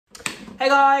Hey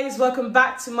guys, welcome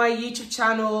back to my YouTube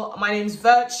channel. My name is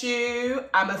Virtue.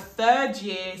 I'm a third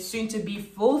year, soon to be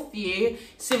fourth year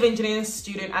civil engineering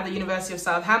student at the University of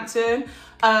Southampton.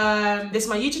 This is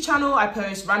my YouTube channel. I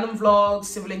post random vlogs,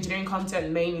 civil engineering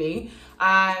content mainly,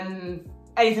 and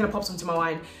anything that pops into my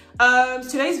mind.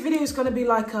 Today's video is going to be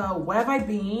like where have I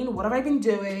been, what have I been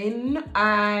doing,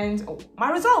 and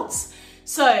my results.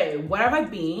 So where have I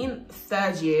been?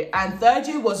 Third year, and third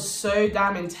year was so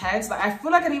damn intense. Like I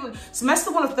feel like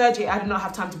semester one of third year I did not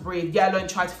have time to breathe, let alone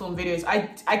try to film videos.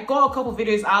 I got a couple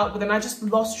videos out, but then I just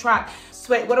lost track.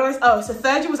 So wait, so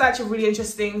third year was actually really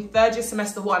interesting. Third year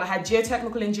semester one, I had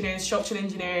geotechnical engineering, structural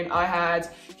engineering, I had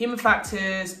human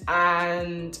factors,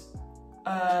 and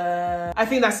I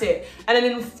think that's it. And then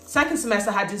in second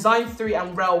semester I had design 3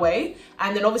 and railway,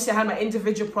 and then obviously I had my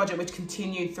individual project which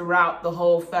continued throughout the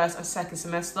whole first and second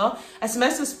semester. A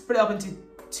semester split up into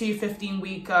two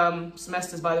 15-week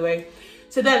semesters, by the way.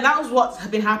 So then that was what had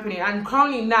been happening, and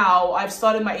currently now I've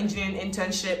started my engineering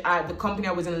internship at the company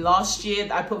I was in last year.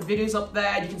 I put videos up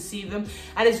there, you can see them,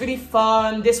 and it's really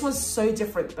fun. This one's so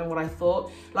different than what I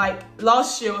thought. Like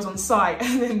last year I was on site,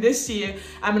 and then this year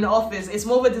I'm in the office. It's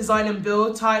more of a design and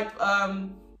build type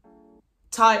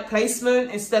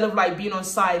placement instead of like being on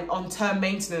site on term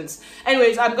maintenance.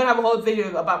 Anyways, I'm gonna have a whole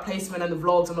video about placement and the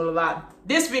vlogs and all of that.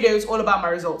 This video is all about my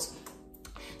results.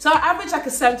 So I averaged like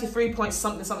a 73 point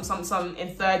something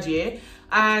in third year,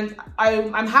 and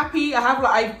I'm happy.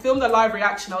 I filmed a live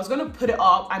reaction. I was gonna put it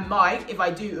up. I might, if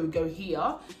I do, it would go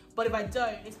here. But if I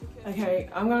don't, it's because... Okay,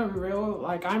 I'm gonna be real.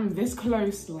 Like I'm this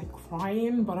close to like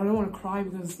crying, but I don't want to cry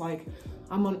because like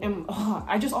I'm on.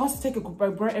 I just asked to take a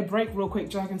break real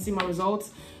quick so I can see my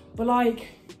results. But like,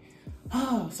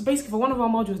 so basically for one of our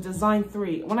modules, design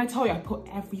 3. When I tell you, I put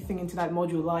everything into that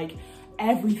module, like.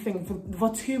 Everything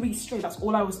for 2 weeks straight. That's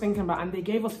all I was thinking about, and they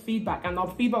gave us feedback, and our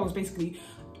feedback was basically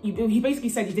he basically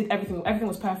said you did everything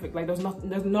was perfect, like there's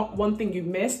not one thing you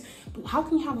missed. But how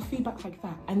can you have a feedback like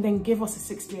that and then give us a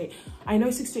 68? I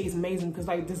know 68 is amazing because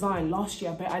like design last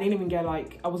year, I didn't even get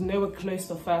like, I was nowhere close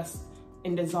to first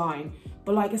in design,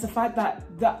 but like it's the fact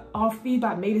that our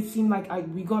feedback made it seem like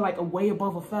we got like a way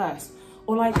above a first.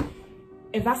 Or like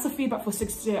if that's the feedback for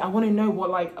 68, I want to know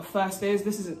what like a first is.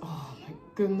 This isn't, oh my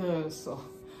goodness. Oh.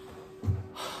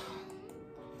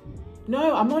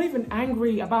 No, I'm not even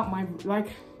angry about my, like,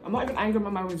 I'm not even angry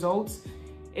about my results.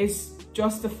 It's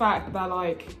just the fact that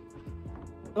like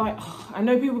I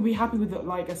know people will be happy with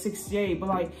like a 68, but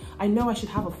like I know I should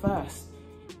have a first.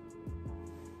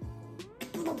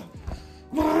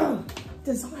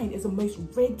 Design is the most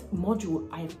rigged module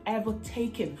I've ever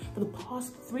taken for the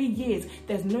past 3 years.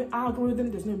 There's no algorithm,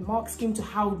 there's no mark scheme to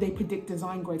how they predict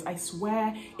design grades. I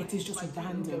swear it is just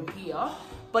random here.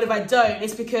 But if I don't,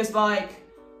 it's because like,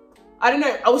 I don't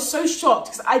know, I was so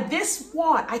shocked because this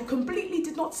one, I completely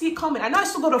did not see it coming. I know I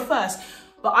still got a first,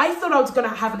 but I thought I was gonna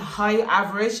have a high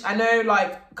average. I know,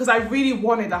 like, because I really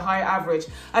wanted a high average.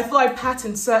 I thought I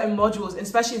patterned certain modules,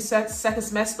 especially in second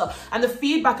semester, and the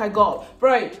feedback I got,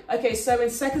 bro. Okay, so in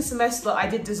second semester, I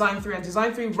did design 3, and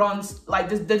design 3 runs, like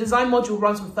the design module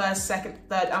runs from first, second,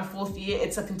 third, and fourth year.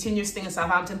 It's a continuous thing in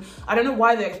Southampton. I don't know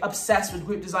why they're obsessed with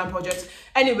group design projects.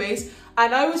 Anyways,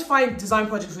 and I always find design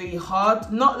projects really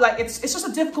hard. Not like, it's just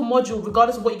a difficult module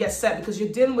regardless of what you get set, because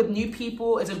you're dealing with new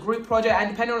people. It's a group project, and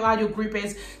depending on how your group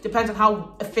is, depends on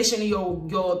how efficiently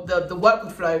the work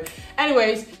would flow.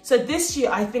 Anyways, so this year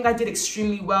I think I did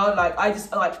extremely well. Like I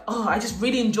just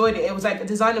really enjoyed it. It was like a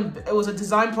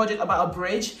design project about a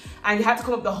bridge, and you had to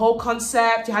come up with the whole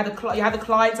concept. You had the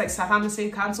clients like Southampton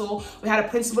City Council. We had a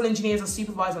principal engineer as a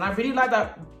supervisor, and I really liked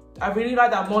that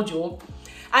module.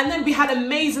 And then we had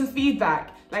amazing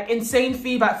feedback, like insane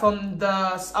feedback from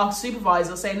our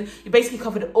supervisor saying, you basically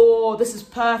covered it all, this is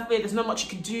perfect, there's not much you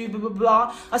can do, blah, blah,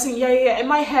 blah. I was thinking, yeah. In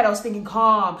my head, I was thinking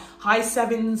calm, high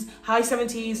 70s,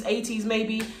 80s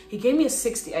maybe. He gave me a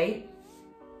 68.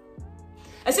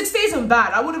 A 68 isn't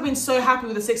bad. I would have been so happy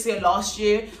with a 68 last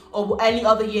year or any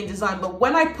other year in design. But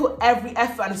when I put every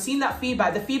effort and seen that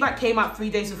feedback, the feedback came out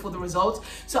 3 days before the results.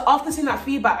 So after seeing that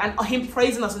feedback and him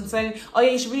praising us and saying, oh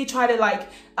yeah, you should really try to like,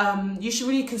 you should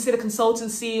really consider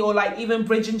consultancy or like even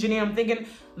bridge engineer. I'm thinking,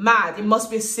 mad, it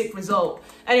must be a sick result.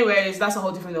 Anyways, that's a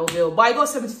whole different little deal. But I got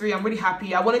 73, I'm really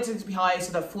happy. I wanted it to be higher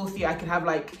so that fourth year I can have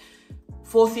like,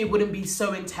 fourth year wouldn't be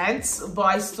so intense, but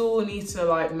I still need to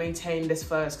like maintain this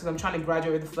first because I'm trying to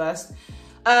graduate with the first.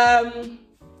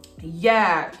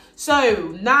 Yeah,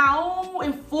 so now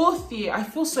in fourth year, I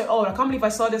feel so old. I can't believe I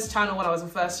saw this channel when I was in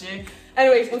first year.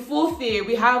 Anyways, in fourth year,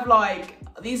 we have like,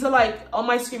 these are like, on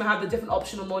my screen I have the different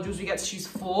optional modules. We get to choose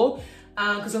 4.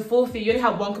 Because in fourth year, you only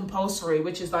have 1 compulsory,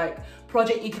 which is like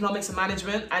project economics and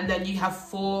management, and then you have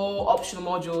 4 optional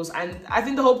modules. And I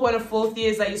think the whole point of 4th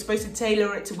year is that you're supposed to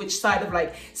tailor it to which side of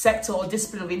like sector or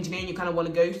discipline of engineering you kind of want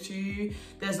to go to.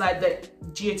 There's like the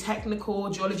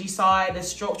geotechnical, geology side, there's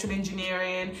structural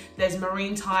engineering, there's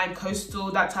maritime, coastal,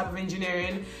 that type of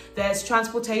engineering, there's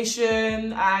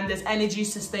transportation, and there's energy,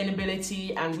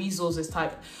 sustainability, and resources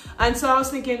type. And so I was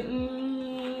thinking,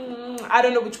 I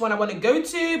don't know which one I want to go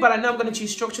to, but I know I'm going to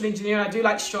choose structural engineering. I do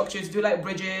like structures, do like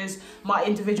bridges. My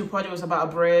individual project was about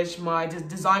a bridge. My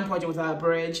design project was about a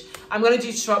bridge. I'm going to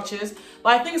do structures,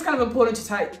 but I think it's kind of important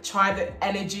to try the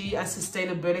energy and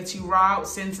sustainability route,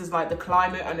 since it's like the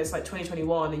climate and it's like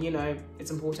 2021 and you know,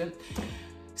 it's important.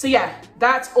 So yeah,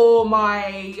 that's all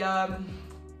my,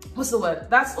 what's the word?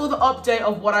 That's all the update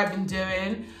of what I've been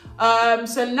doing.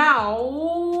 So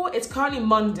now it's currently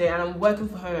Monday and I'm working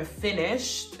from home. I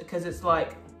finished because it's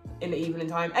like in the evening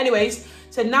time. Anyways,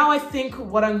 so now I think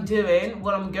what I'm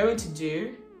going to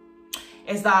do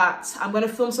is that I'm going to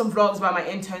film some vlogs about my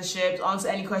internships, answer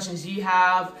any questions you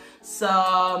have,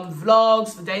 some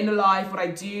vlogs, the day in the life, what I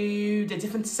do, the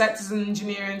different sectors in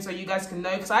engineering, so you guys can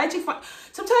know. Because I actually find,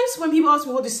 sometimes when people ask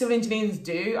me what do civil engineers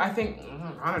do, I think,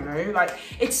 I don't know, like,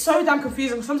 it's so damn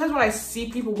confusing. Sometimes when I see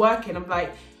people working, I'm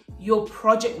like, you're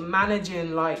project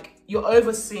managing, like, you're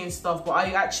overseeing stuff, but are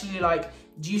you actually, like,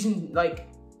 using, like,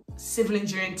 civil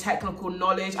engineering technical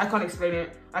knowledge? I can't explain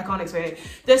it.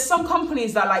 There's some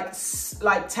companies that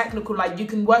like technical, like you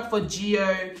can work for what's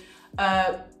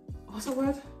the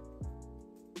word?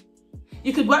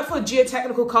 You could work for a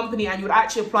geotechnical company and you would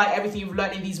actually apply everything you've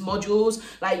learned in these modules.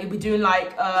 Like you'd be doing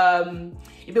like,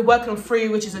 you'd be working on Free,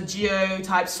 which is a geo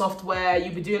type software.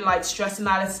 You'd be doing like stress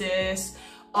analysis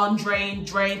on drain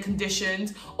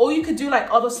conditions, or you could do like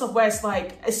other stuff where it's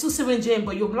like, it's still civil engineering,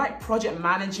 but you're like project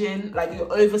managing, like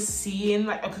you're overseeing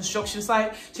like a construction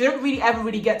site. So you don't really ever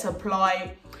get to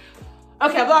apply.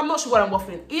 Okay, but I'm not sure what I'm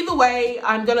waffling. Either way,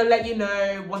 I'm gonna let you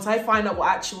know once I find out what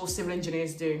actual civil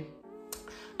engineers do.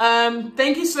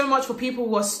 Thank you so much for people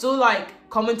who are still like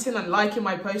commenting and liking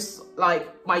my posts,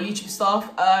 like my YouTube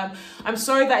stuff. I'm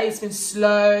sorry that it's been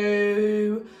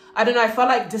slow. I don't know, I felt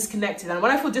like disconnected, and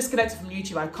when I feel disconnected from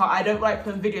YouTube, I don't like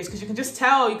putting videos because you can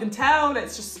tell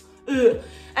it's just ugh.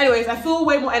 Anyways, I feel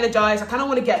way more energized. I kind of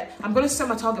want to get, I'm going to set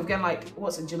my target of getting like,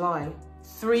 what's in July?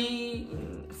 4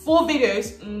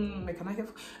 videos. Can I get,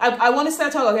 I want to set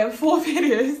a target of getting 4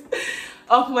 videos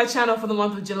up on my channel for the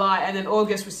month of July, and then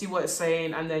August we'll see what it's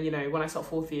saying, and then, you know, when I start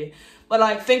 4th year. But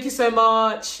like, thank you so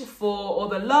much for all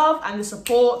the love and the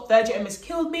support. 3rd year MS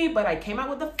killed me, but I came out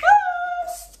with the first.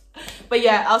 But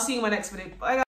yeah, I'll see you in my next video. Bye guys.